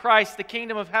proclaim that in Christ the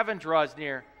kingdom of heaven draws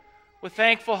near. With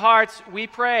thankful hearts we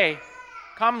pray,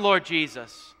 come, Lord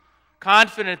Jesus.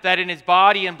 Confident that in his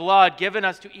body and blood given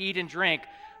us to eat and drink,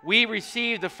 we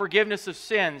receive the forgiveness of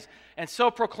sins, and so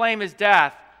proclaim his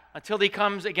death until he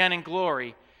comes again in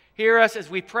glory. Hear us as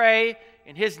we pray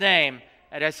in his name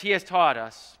and as he has taught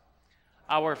us.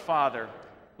 Our Father,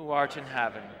 who art in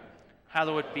heaven,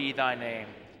 hallowed be thy name.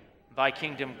 Thy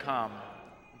kingdom come,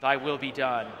 thy will be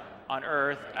done, on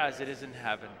earth as it is in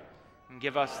heaven. And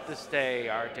give us this day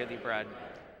our daily bread,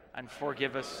 and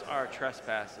forgive us our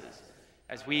trespasses,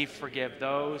 as we forgive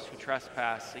those who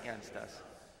trespass against us.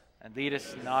 And lead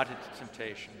us not into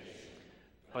temptation,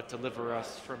 but deliver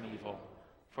us from evil.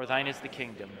 For thine is the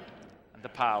kingdom, the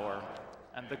power,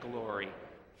 and the glory,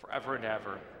 forever and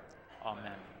ever.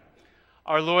 Amen.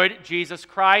 Our Lord Jesus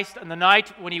Christ, on the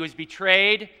night when he was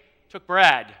betrayed, took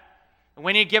bread. And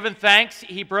when he had given thanks,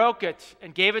 he broke it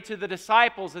and gave it to the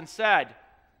disciples and said,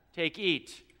 "Take,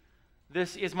 eat.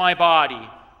 This is my body,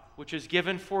 which is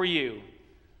given for you.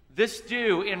 This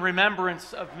do in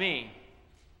remembrance of me."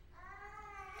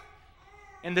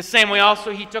 In the same way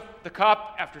also he took the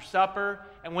cup after supper,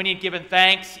 and when he had given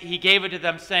thanks, he gave it to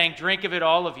them, saying, "Drink of it,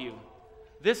 all of you.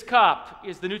 This cup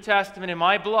is the New Testament in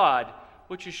my blood,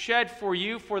 which is shed for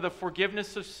you for the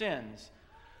forgiveness of sins.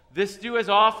 This do as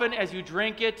often as you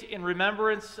drink it in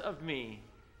remembrance of me."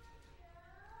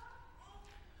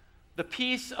 The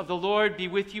peace of the Lord be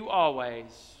with you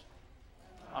always.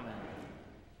 Amen.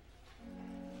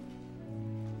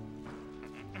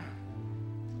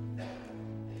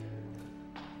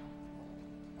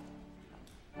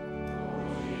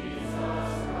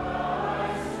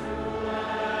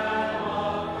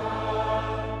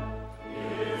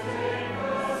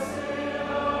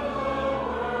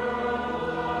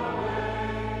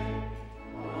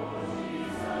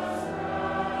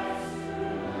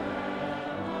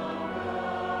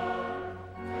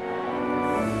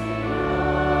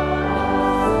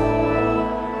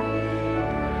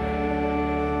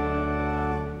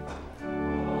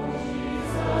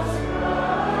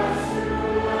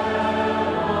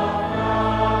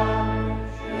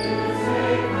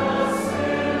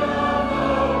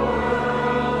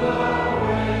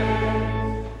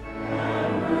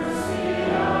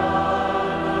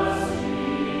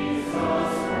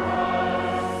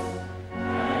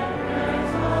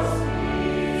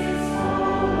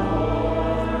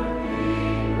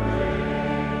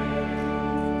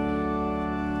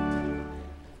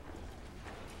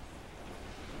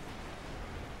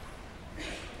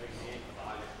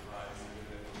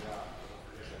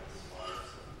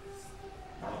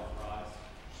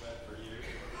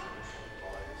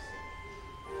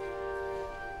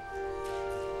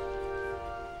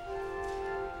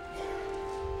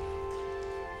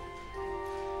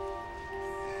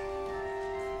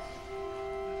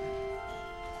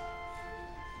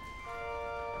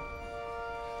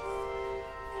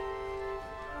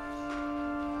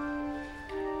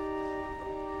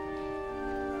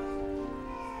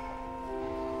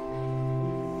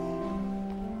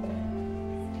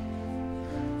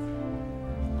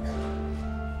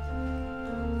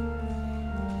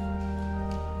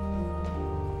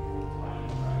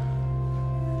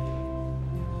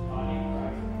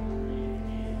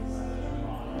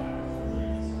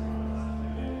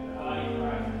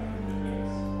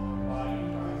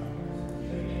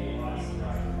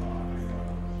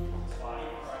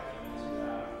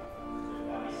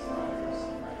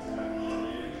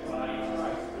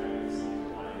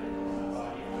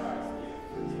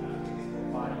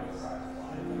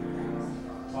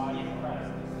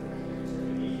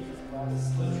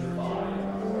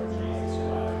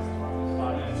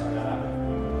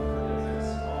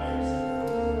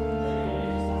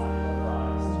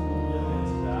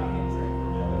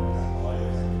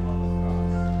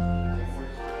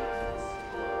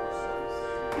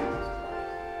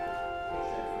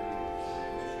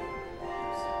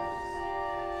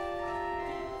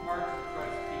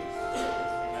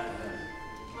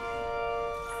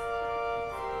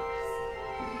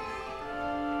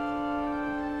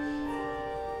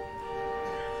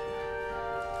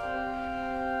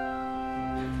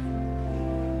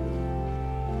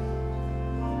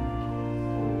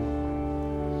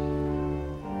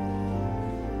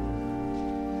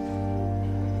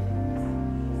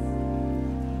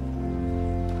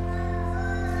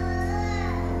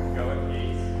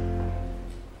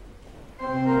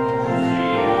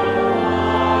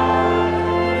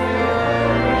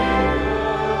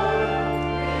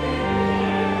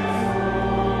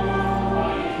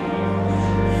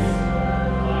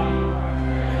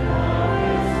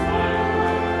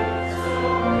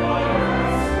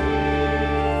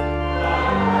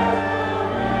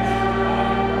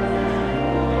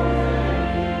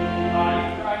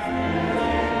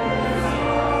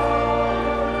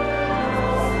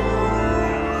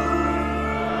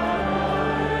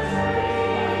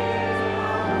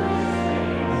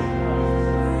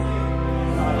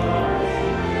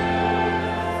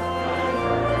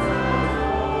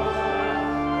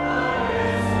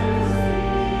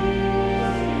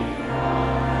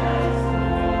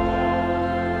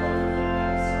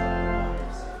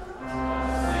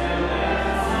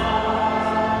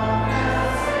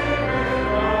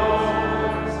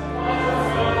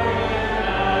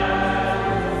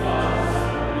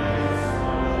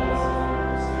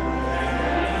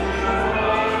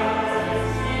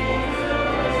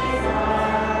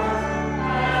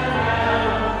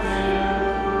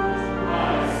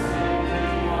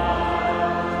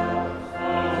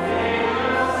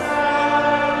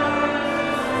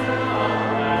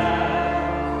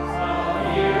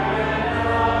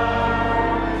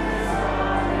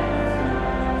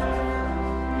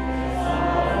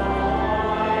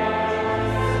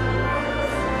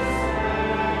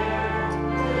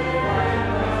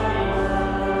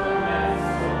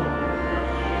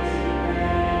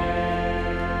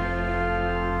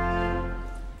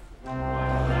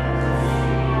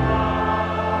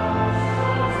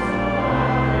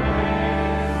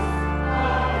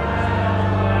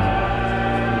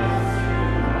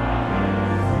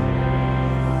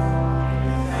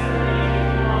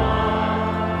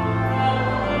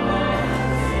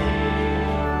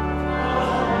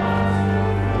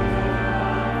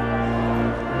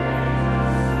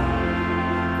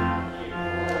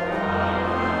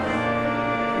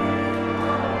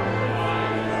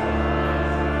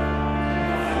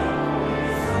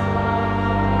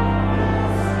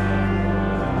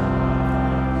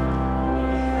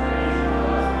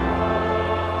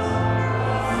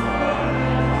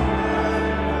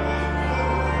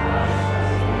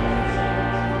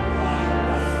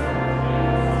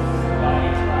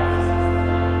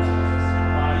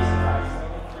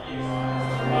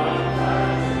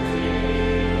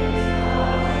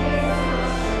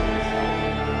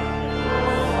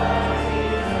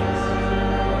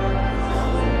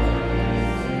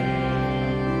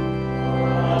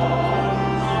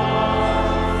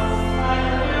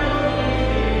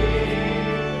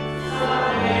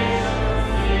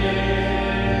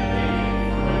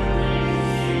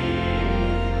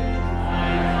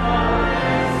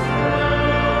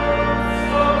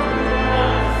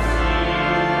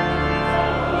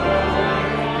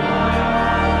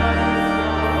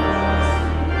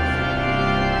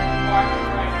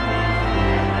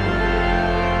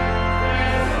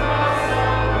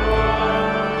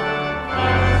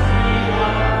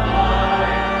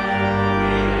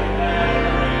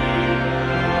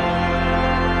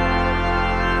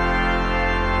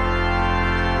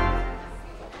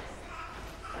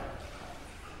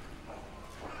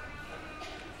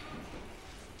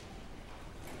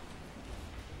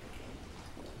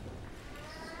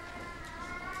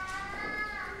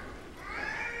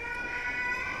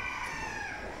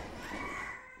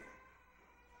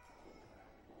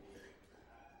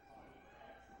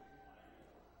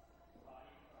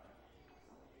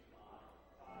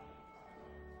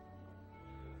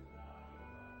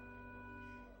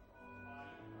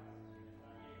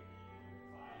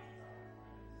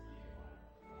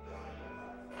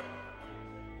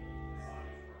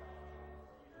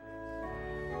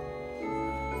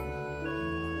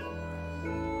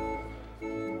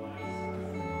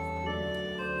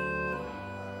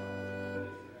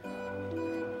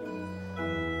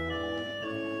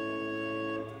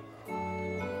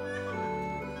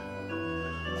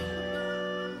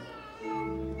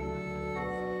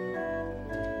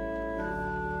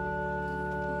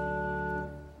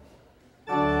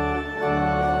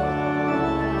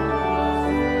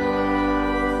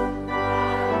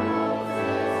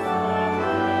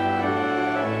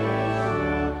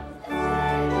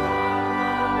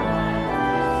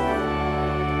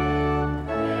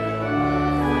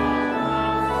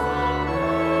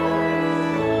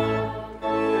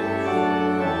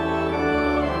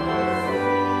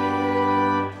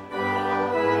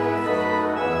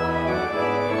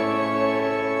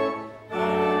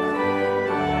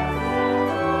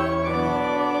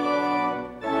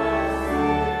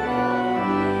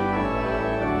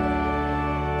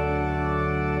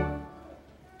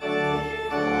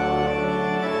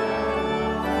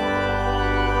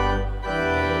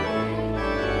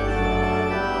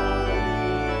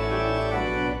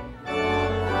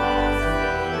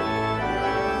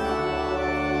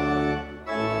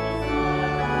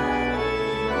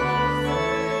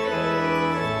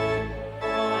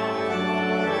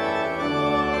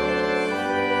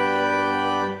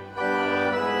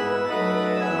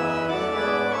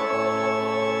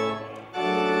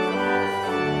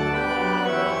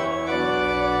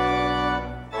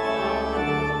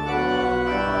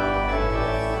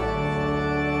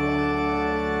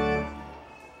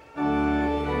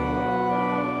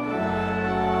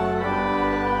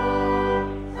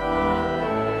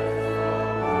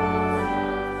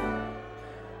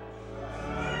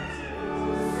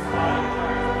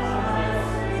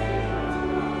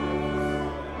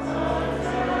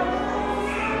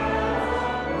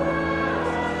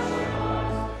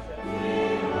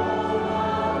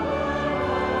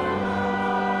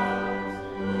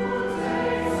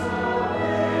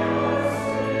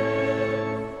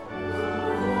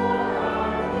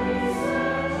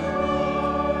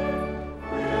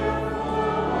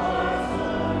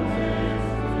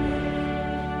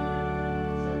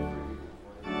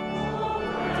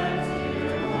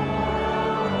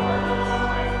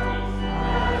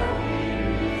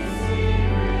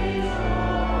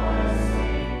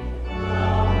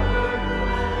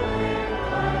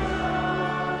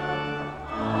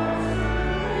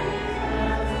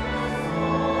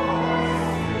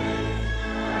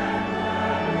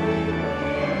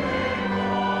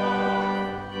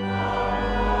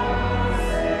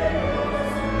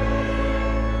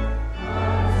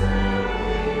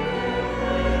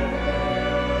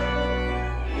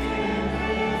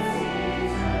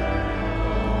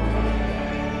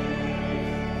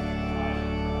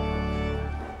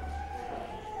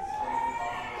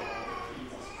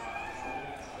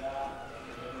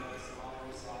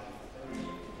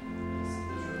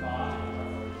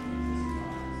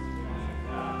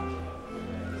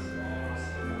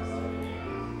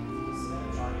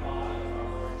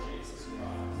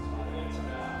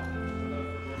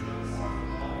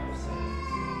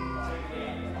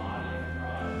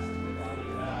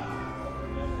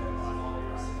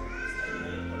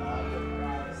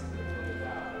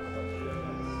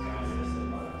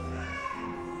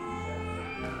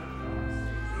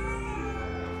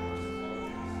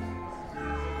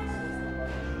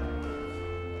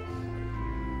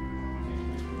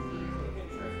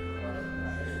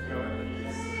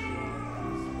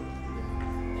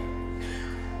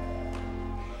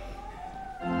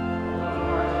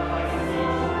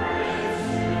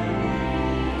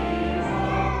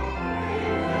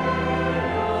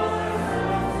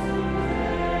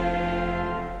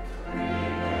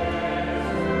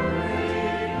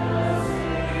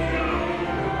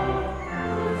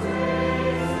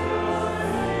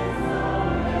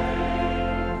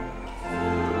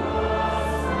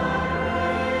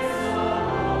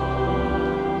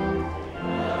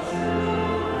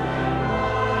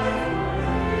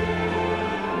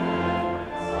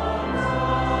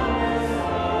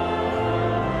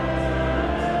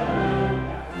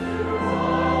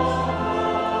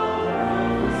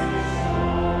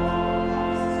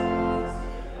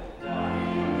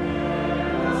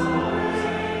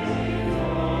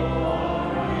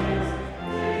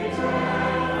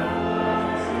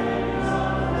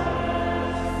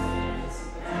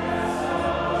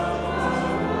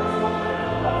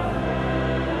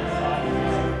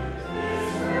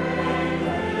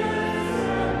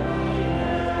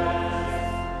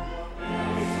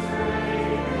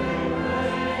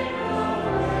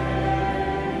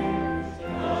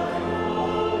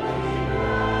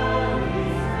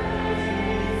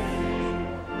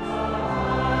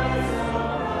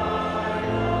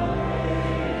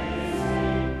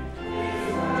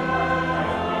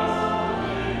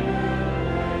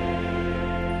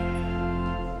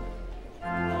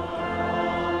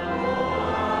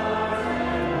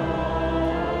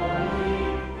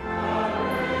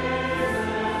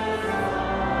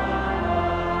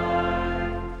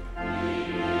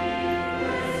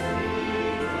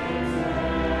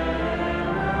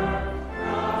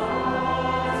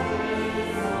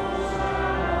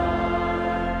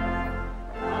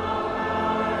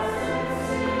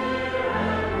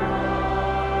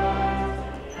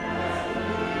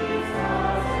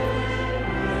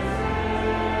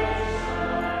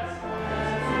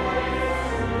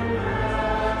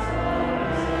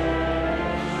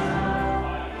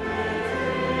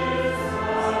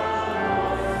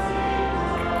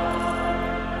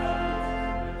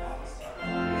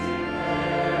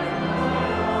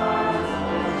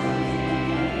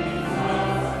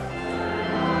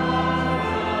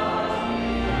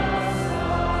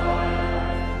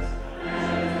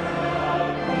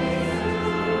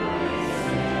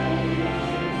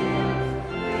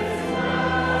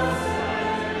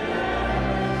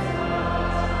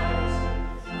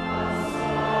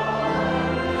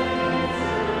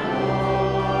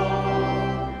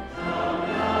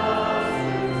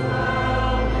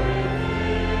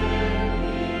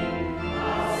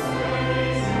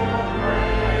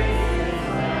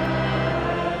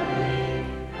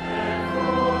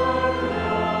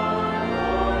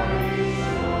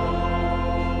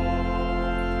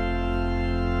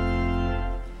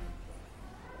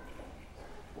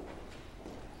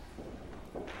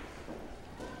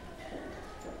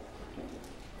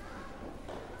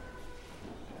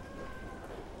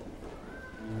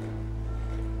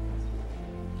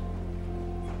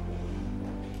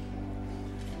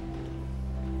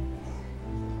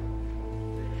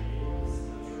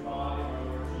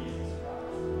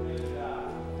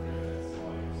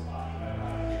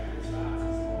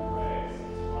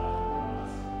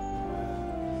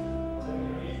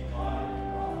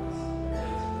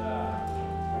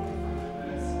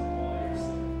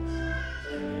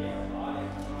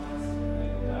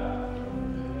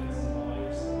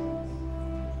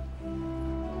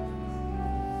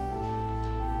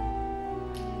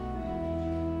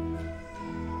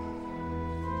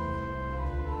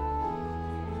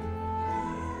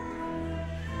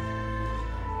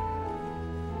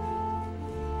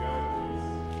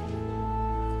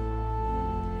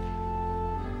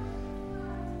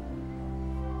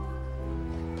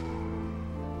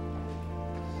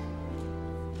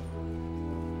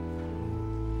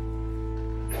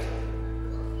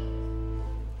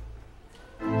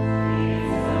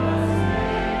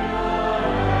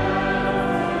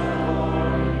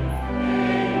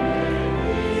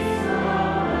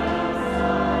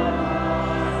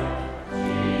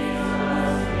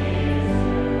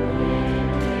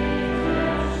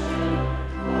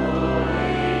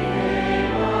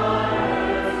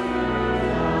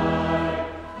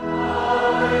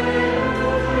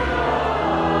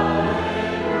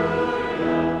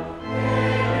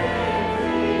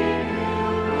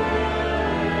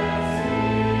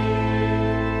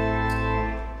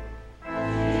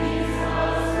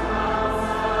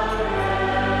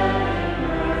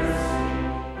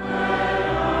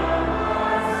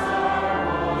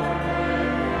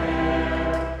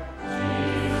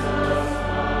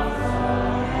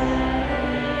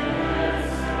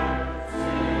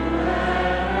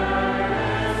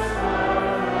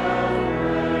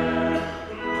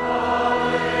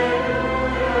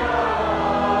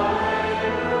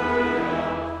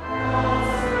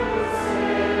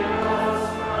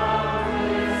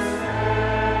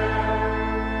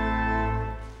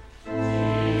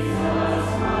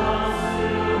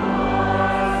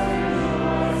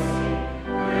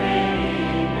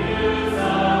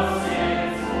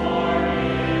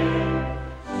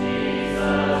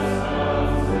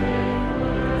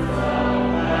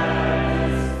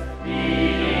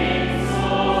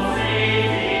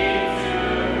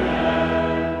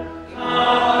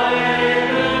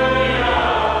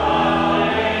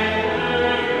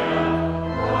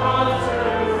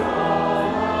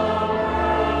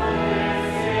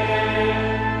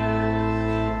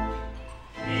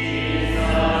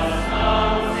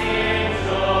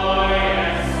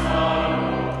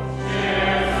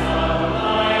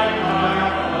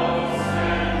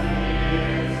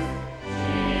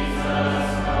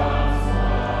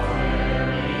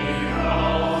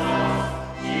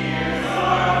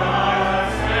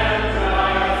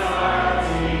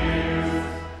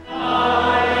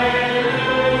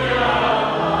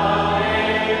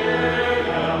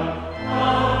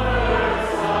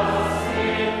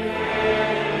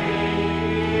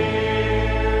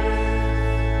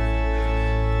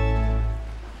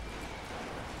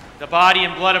 The body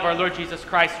and blood of our Lord Jesus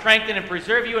Christ strengthen and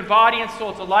preserve you in body and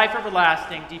soul to life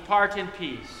everlasting. Depart in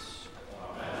peace.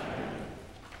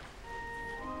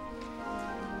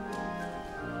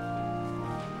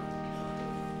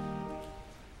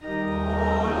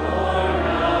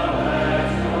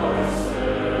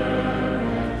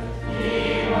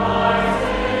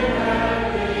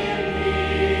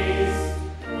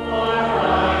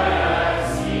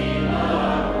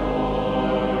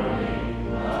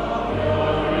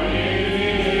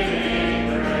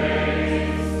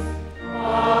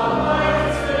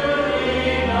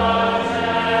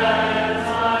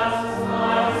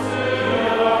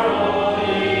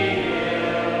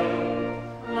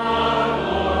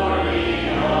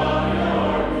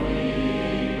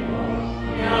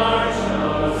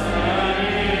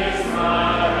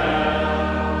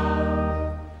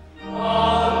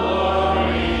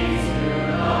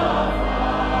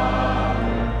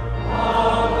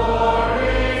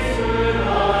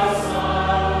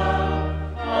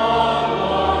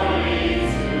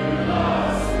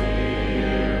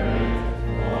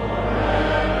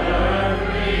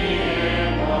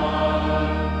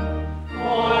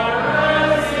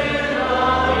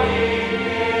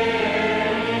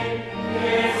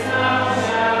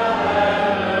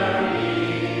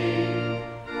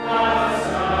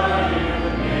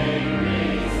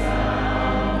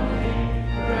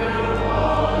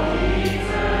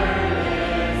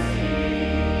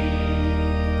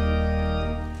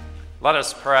 Let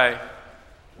us pray.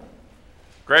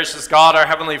 Gracious God, our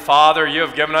Heavenly Father, you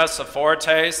have given us a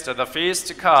foretaste of the feast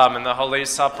to come in the holy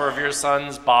supper of your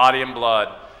Son's body and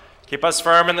blood. Keep us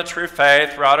firm in the true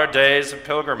faith throughout our days of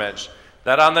pilgrimage,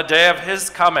 that on the day of his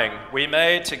coming we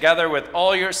may, together with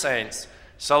all your saints,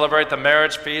 celebrate the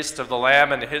marriage feast of the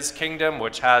Lamb and his kingdom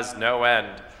which has no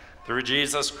end. Through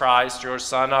Jesus Christ, your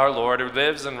Son, our Lord, who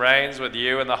lives and reigns with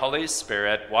you in the Holy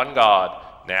Spirit, one God,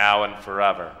 now and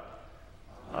forever.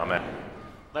 Amen.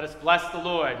 Let us bless the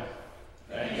Lord.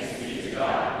 Thanks be to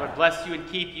God. The Lord bless you and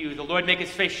keep you. The Lord make his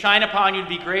face shine upon you and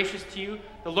be gracious to you.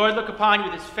 The Lord look upon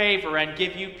you with his favor and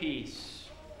give you peace.